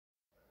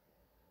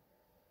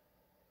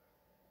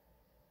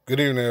Good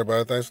evening,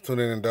 everybody. Thanks for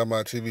tuning in to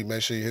my TV.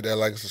 Make sure you hit that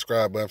like and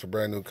subscribe button for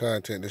brand new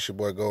content. This your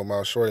boy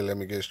Goldmouth Shorty. Let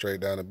me get straight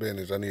down to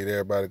business. I need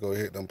everybody to go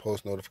hit them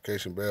post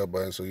notification bell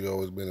button so you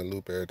always be in the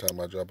loop every time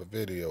I drop a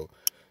video.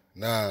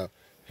 Now,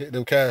 hit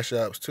them cash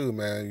apps too,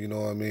 man. You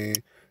know what I mean?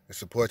 And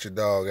support your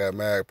dog at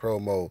Mag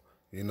Promo.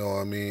 You know what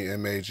I mean?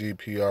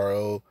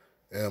 MAGPROMO.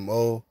 And I'm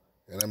going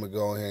to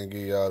go ahead and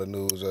give y'all the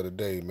news of the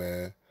day,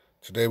 man.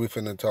 Today we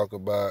finna talk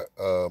about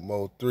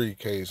Mo 3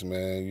 case,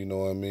 man. You know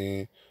what I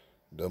mean?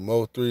 The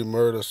Mo 3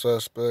 murder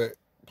suspect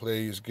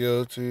pleads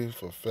guilty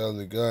for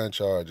felony gun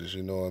charges,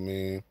 you know what I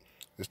mean?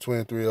 This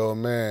 23-year-old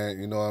man,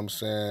 you know what I'm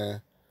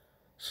saying,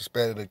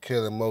 suspected of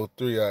killing Mo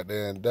 3 out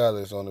there in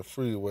Dallas on the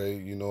freeway,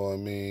 you know what I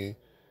mean?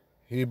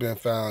 He been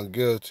found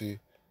guilty,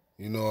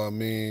 you know what I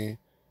mean?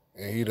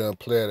 And he done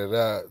pled it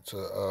out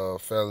to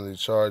felony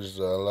charges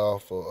of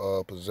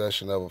unlawful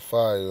possession of a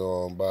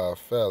firearm by a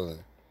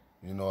felon.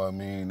 You know what I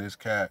mean? This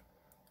cat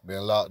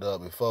been locked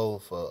up before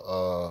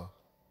for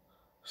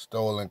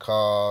stolen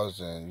cars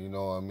and, you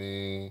know what I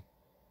mean,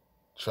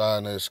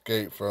 trying to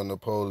escape from the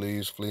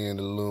police, fleeing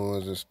the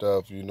loons and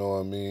stuff, you know what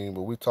I mean.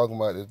 But we talking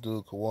about this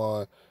dude,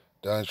 Kewon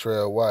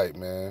White,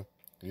 man,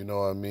 you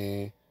know what I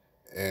mean.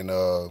 And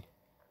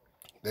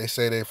they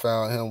say they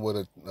found him with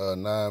a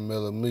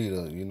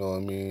 9mm, you know what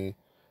I mean,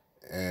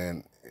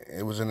 and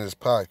it was in his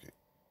pocket,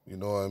 you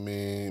know what I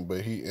mean.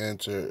 But he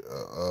entered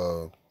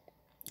a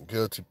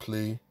guilty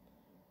plea,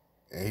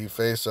 and he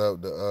faced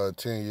up to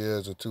 10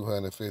 years and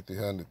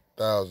 $250,000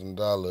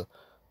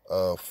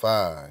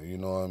 fine, you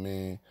know what I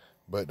mean?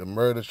 But the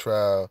murder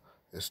trial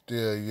is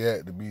still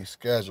yet to be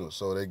scheduled,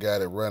 so they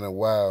got it running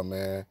wild,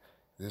 man.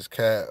 This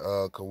cat,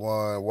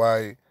 Kewon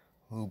White,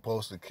 who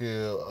supposed to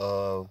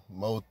kill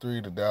Mo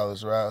 3, the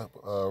Dallas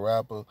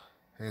rapper,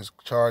 his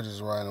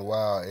charges running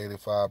wild,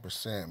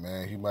 85%,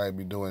 man. He might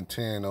be doing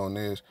 10 on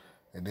this,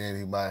 and then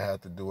he might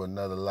have to do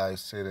another life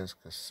sentence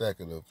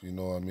consecutive, you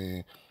know what I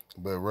mean?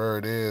 But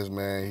word is,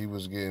 man, he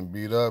was getting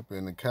beat up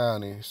in the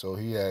county, so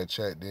he had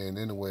checked in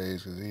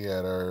anyways because he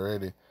had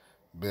already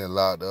been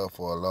locked up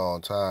for a long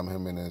time,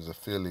 him and his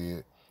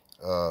affiliate,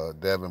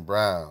 Devin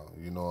Brown,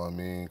 you know what I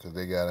mean, because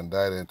they got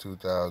indicted in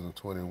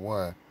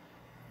 2021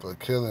 for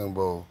killing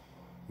both,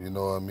 you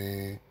know what I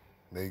mean.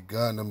 They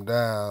gunned him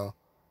down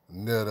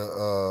near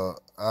the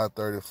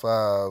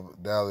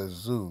I-35 Dallas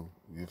Zoo,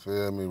 you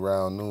feel me,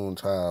 around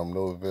noontime,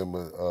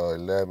 November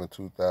 11,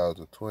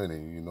 2020,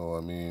 you know what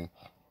I mean.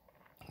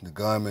 The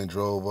gunman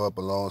drove up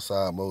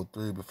alongside Mo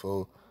 3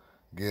 before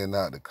getting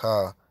out the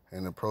car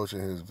and approaching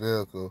his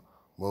vehicle.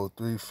 Mo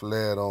 3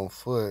 fled on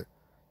foot,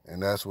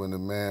 and that's when the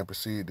man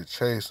proceeded to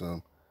chase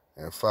him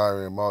and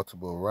firing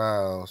multiple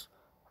rounds,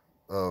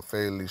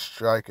 fatally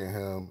striking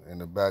him in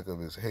the back of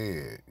his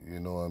head, you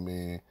know what I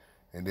mean?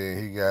 And then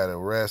he got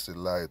arrested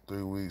like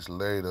 3 weeks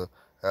later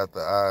after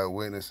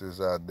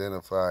eyewitnesses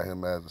identified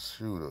him as a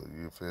shooter,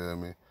 you feel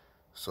me?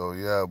 So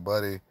yeah,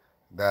 buddy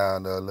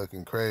down there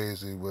looking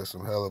crazy with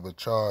some hell of a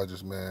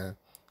charges, man.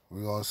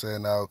 We gonna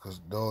send out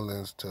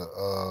condolence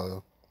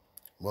to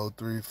Mo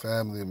 3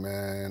 family,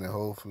 man, and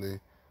hopefully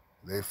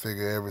they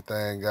figure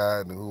everything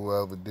out, and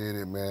whoever did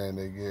it, man,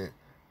 they get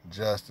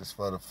justice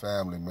for the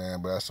family, man.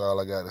 But that's all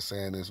I got to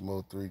say in this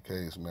Mo 3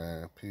 case,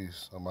 man.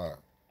 Peace. I'm out.